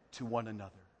to one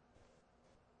another.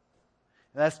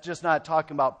 And that's just not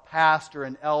talking about pastor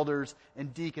and elders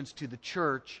and deacons to the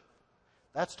church.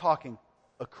 That's talking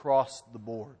across the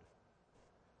board.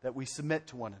 That we submit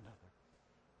to one another.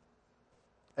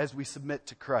 As we submit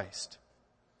to Christ.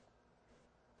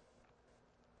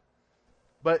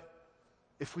 But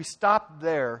if we stop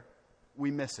there,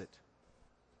 we miss it.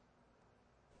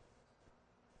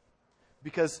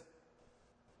 Because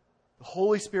the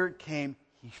Holy Spirit came,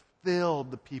 He filled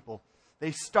the people.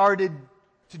 They started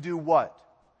to do what?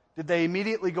 Did they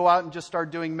immediately go out and just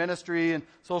start doing ministry and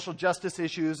social justice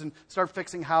issues and start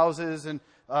fixing houses and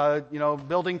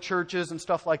building churches and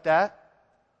stuff like that?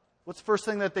 What's the first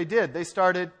thing that they did? They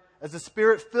started, as the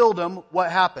Spirit filled them, what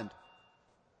happened?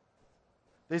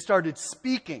 They started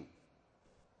speaking.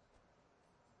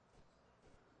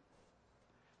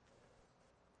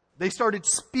 They started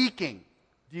speaking.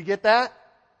 Do you get that?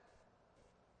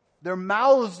 Their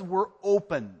mouths were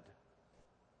opened.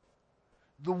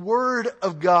 The Word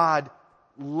of God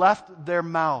left their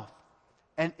mouth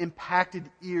and impacted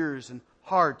ears and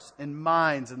hearts and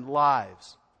minds and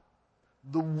lives.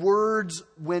 The words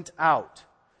went out.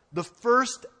 The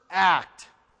first act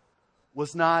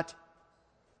was not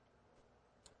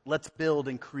let's build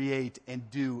and create and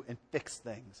do and fix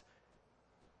things.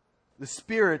 The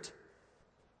Spirit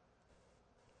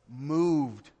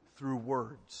moved through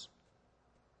words.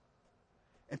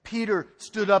 And Peter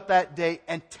stood up that day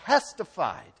and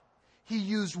testified. He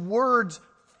used words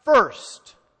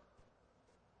first.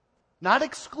 Not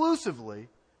exclusively,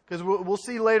 because we'll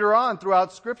see later on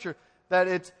throughout Scripture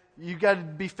that you've got to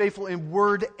be faithful in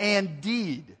word and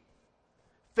deed.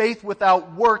 Faith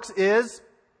without works is,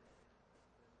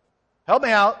 help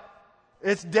me out,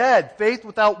 it's dead. Faith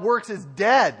without works is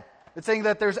dead. It's saying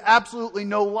that there's absolutely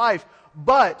no life.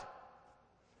 But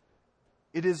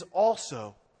it is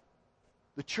also,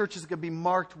 the church is going to be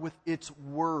marked with its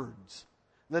words.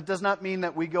 That does not mean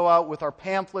that we go out with our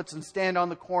pamphlets and stand on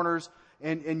the corners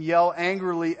and yell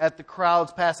angrily at the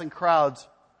crowds, passing crowds.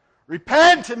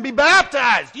 Repent and be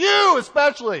baptized, you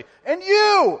especially, and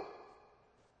you.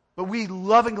 But we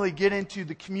lovingly get into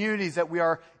the communities that we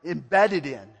are embedded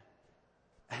in.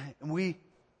 And we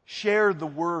share the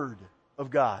Word of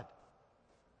God.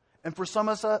 And for some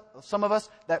of us,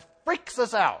 that freaks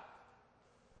us out.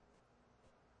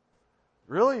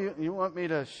 Really? You want me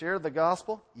to share the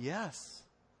gospel? Yes.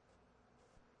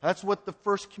 That's what the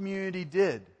first community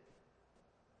did.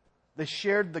 They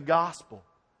shared the gospel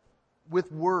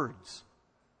with words.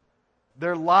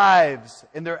 Their lives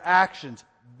and their actions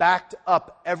backed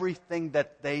up everything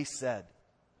that they said.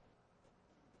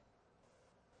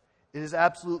 It is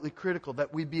absolutely critical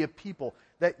that we be a people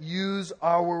that use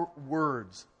our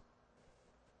words.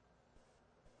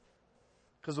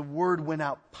 Because the word went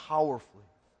out powerfully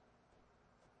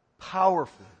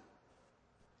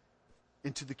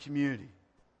into the community.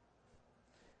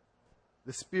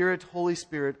 The Spirit, Holy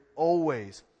Spirit,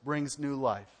 always brings new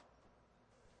life.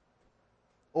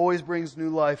 Always brings new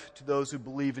life to those who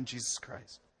believe in Jesus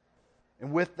Christ.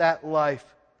 And with that life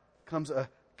comes a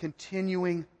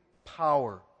continuing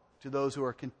power to those who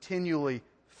are continually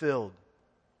filled.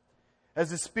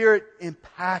 As the Spirit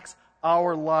impacts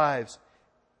our lives,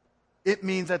 it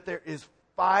means that there is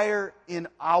fire in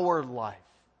our life.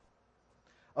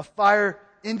 A fire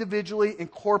individually and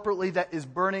corporately that is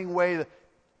burning away. The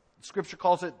Scripture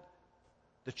calls it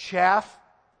the chaff,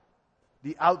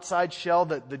 the outside shell,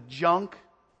 the junk.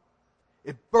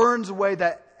 It burns away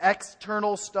that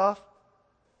external stuff.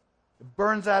 It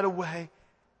burns that away.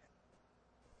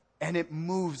 And it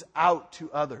moves out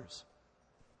to others.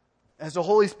 As the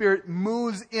Holy Spirit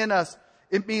moves in us,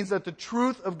 it means that the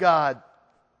truth of God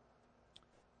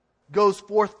goes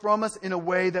forth from us in a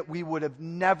way that we would have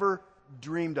never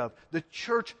dreamed of. The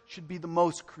church should be the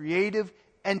most creative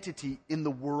entity in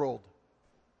the world.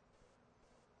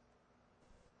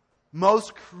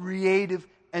 Most creative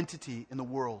entity in the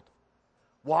world.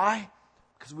 Why?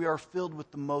 Because we are filled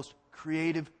with the most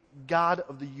creative God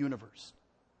of the universe.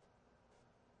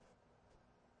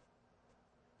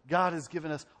 God has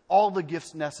given us all the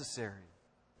gifts necessary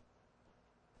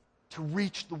to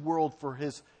reach the world for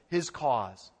His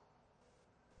cause.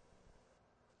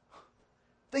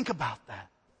 Think about that.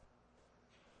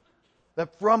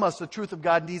 That from us, the truth of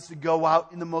God needs to go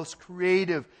out in the most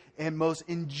creative and most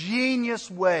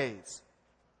ingenious ways.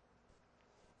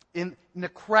 In the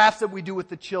crafts that we do with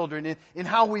the children, in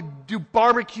how we do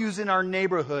barbecues in our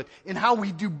neighborhood, in how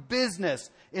we do business,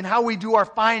 in how we do our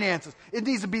finances. It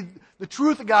needs to be, the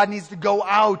truth of God needs to go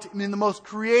out in the most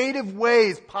creative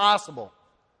ways possible.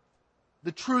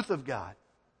 The truth of God.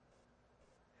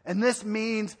 And this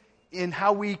means in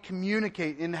how we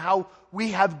communicate, in how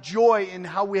we have joy, in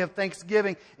how we have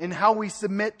thanksgiving, in how we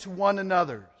submit to one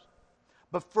another.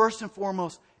 But first and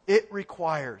foremost, it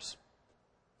requires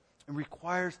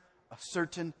a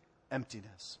certain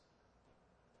emptiness.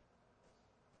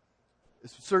 A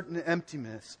certain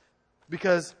emptiness.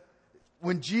 Because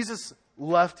when Jesus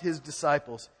left His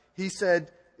disciples, He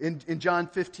said in John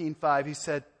 15:5, He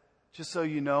said, just so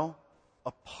you know,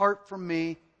 apart from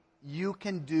me, you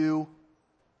can do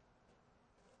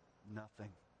nothing.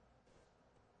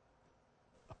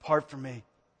 Apart from me,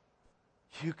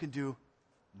 you can do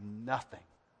nothing.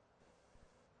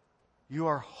 You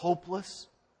are hopeless.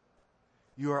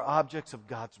 You are objects of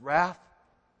God's wrath.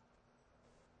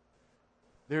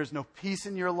 There is no peace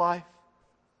in your life.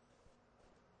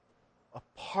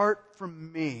 Apart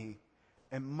from me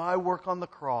and my work on the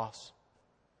cross,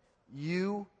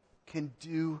 you can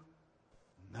do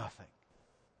nothing.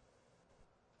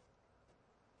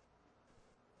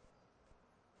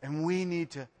 And we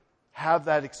need to have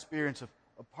that experience of,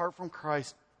 apart from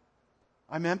Christ,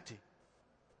 I'm empty.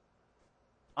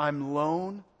 I'm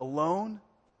alone. I'm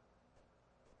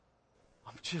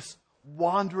just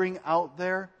wandering out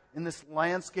there in this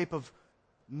landscape of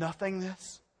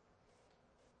nothingness.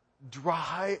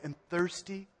 dry and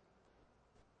thirsty.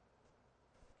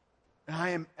 And I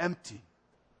am empty.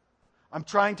 I'm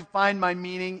trying to find my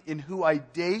meaning in who I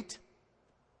date,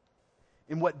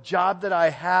 in what job that I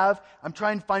have. I'm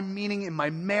trying to find meaning in my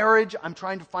marriage. I'm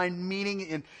trying to find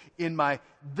meaning in my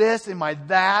this, in my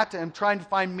that. I'm trying to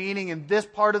find meaning in this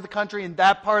part of the country, in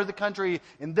that part of the country,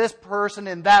 in this person,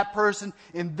 in that person,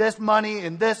 in this money,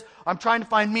 in this. I'm trying to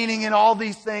find meaning in all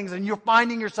these things, and you're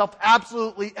finding yourself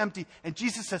absolutely empty. And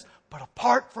Jesus says, but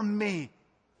apart from me,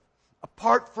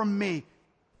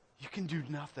 you can do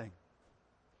nothing.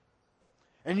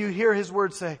 And you hear His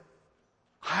word say,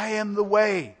 I am the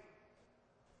way,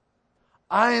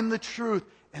 I am the truth,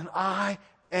 and I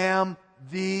am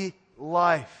the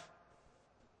life.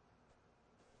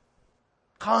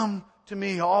 Come to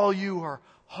me, all you who are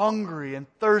hungry and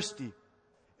thirsty,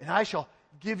 and I shall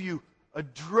give you a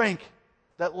drink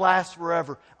that lasts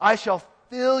forever. I shall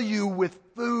fill you with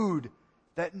food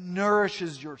that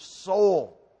nourishes your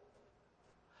soul.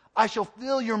 I shall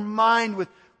fill your mind with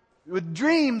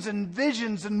dreams and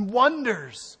visions and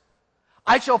wonders.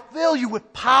 I shall fill you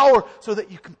with power so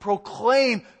that you can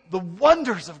proclaim the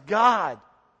wonders of God.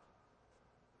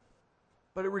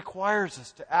 But it requires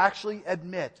us to actually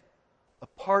admit,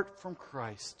 apart from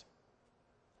Christ,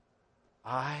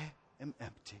 I am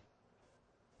empty,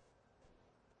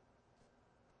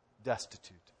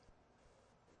 destitute.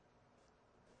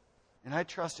 And I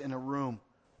trust in a room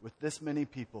with this many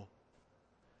people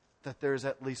that there's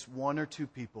at least one or two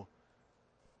people,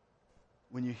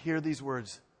 when you hear these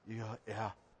words, you go,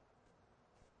 yeah,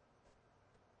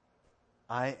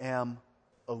 I am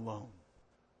alone.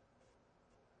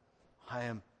 I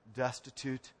am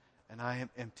destitute and I am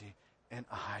empty, and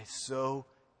I so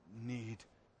need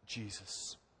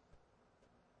Jesus.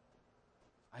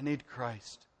 I need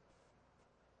Christ.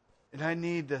 And I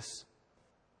need this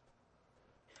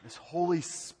Holy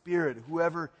Spirit,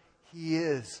 whoever He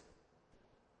is.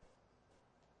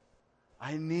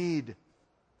 I need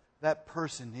that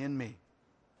person in me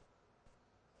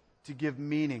to give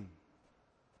meaning,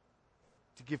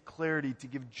 to give clarity, to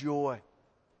give joy.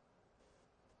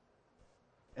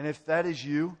 And if that is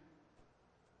you,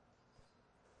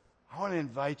 I want to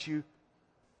invite you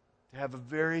to have a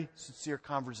very sincere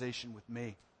conversation with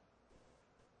me.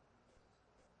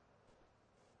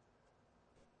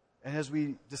 And as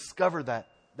we discover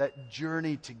that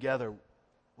journey together,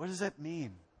 what does that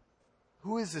mean?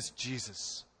 Who is this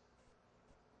Jesus?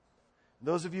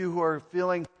 Those of you who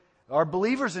are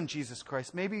believers in Jesus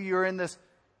Christ, maybe you're in this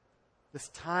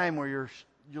time where your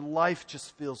life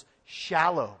just feels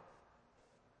shallow,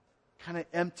 kind of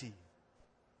empty.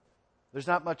 There's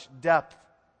not much depth.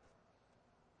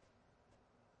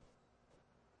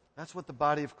 That's what the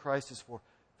body of Christ is for,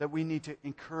 that we need to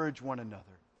encourage one another,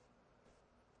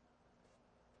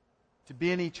 to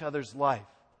be in each other's life,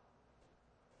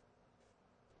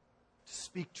 to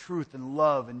speak truth and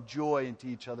love and joy into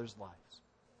each other's lives.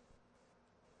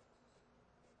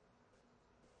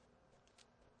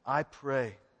 I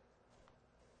pray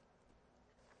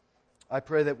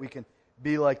that we can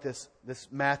be like this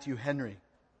Matthew Henry,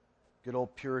 good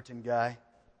old Puritan guy.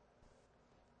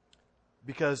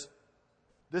 Because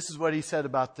this is what he said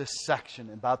about this section,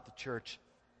 about the church.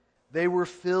 They were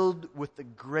filled with the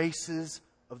graces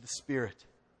of the Spirit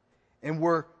and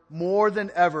were more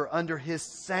than ever under His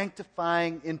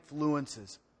sanctifying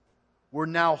influences. Were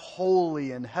now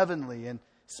holy and heavenly and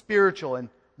spiritual and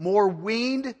more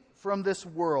weaned from this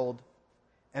world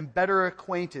and better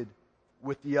acquainted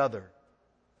with the other.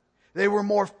 They were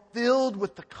more filled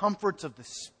with the comforts of the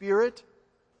Spirit,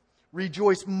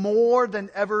 rejoiced more than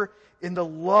ever in the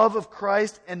love of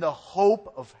Christ and the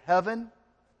hope of heaven.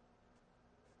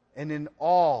 And in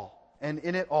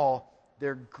it all,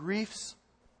 their griefs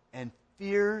and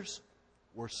fears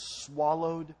were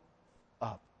swallowed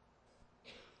up.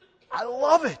 I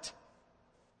love it.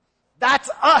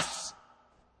 That's us.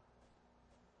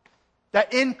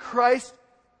 That in Christ,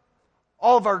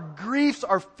 all of our griefs,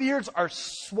 our fears are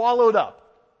swallowed up.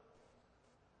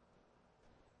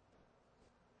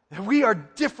 That we are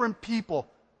different people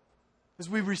as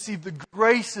we receive the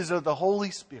graces of the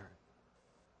Holy Spirit.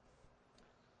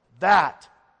 That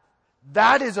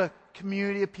is a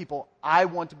community of people I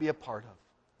want to be a part of.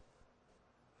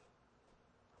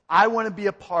 I want to be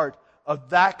a part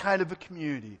of that kind of a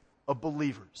community of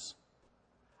believers.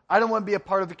 I don't want to be a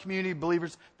part of a community of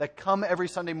believers that come every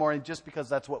Sunday morning just because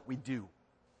that's what we do.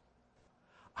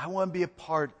 I want to be a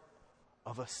part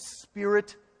of a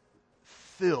Spirit-filled,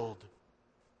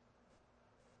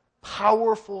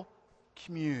 powerful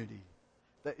community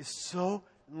that is so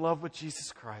in love with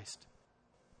Jesus Christ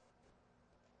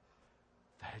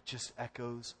that it just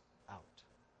echoes out.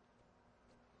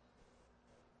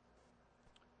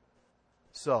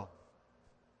 So,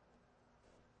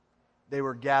 they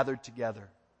were gathered together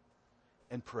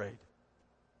and prayed.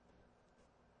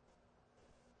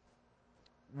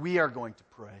 We are going to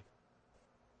pray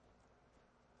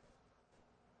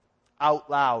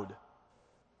out loud.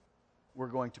 We're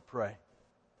going to pray.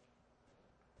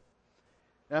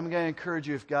 And I'm going to encourage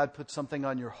you, if God puts something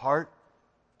on your heart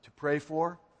to pray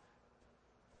for,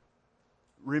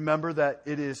 remember that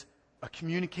it is a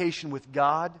communication with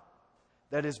God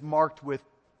that is marked with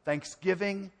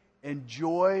thanksgiving and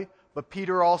joy. But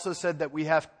Peter also said that we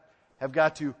have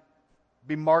got to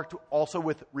be marked also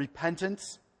with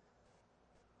repentance.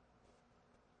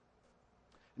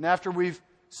 And after we've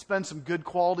spent some good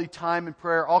quality time in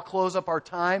prayer, I'll close up our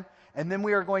time, and then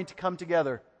we are going to come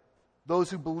together. Those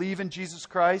who believe in Jesus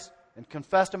Christ and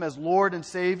confess Him as Lord and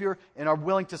Savior and are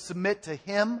willing to submit to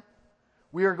Him,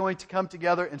 we are going to come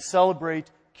together and celebrate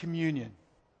communion.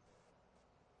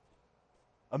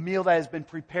 A meal that has been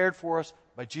prepared for us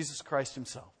by Jesus Christ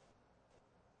Himself.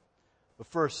 But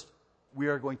first, we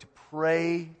are going to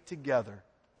pray together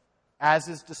as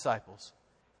His disciples.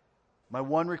 My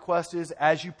one request is,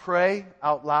 as you pray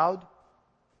out loud,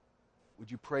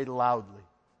 would you pray loudly?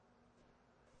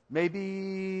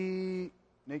 Maybe,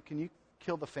 Nate, can you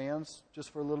kill the fans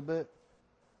just for a little bit?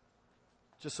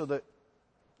 Just so that,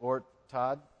 or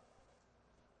Todd?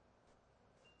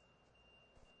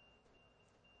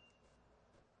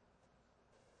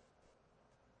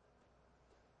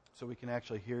 So we can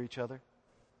actually hear each other?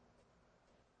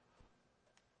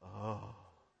 Oh,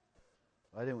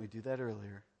 why didn't we do that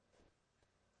earlier?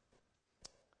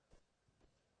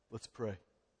 Let's pray.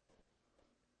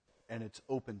 And it's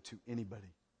open to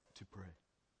anybody to pray.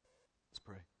 Let's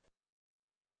pray.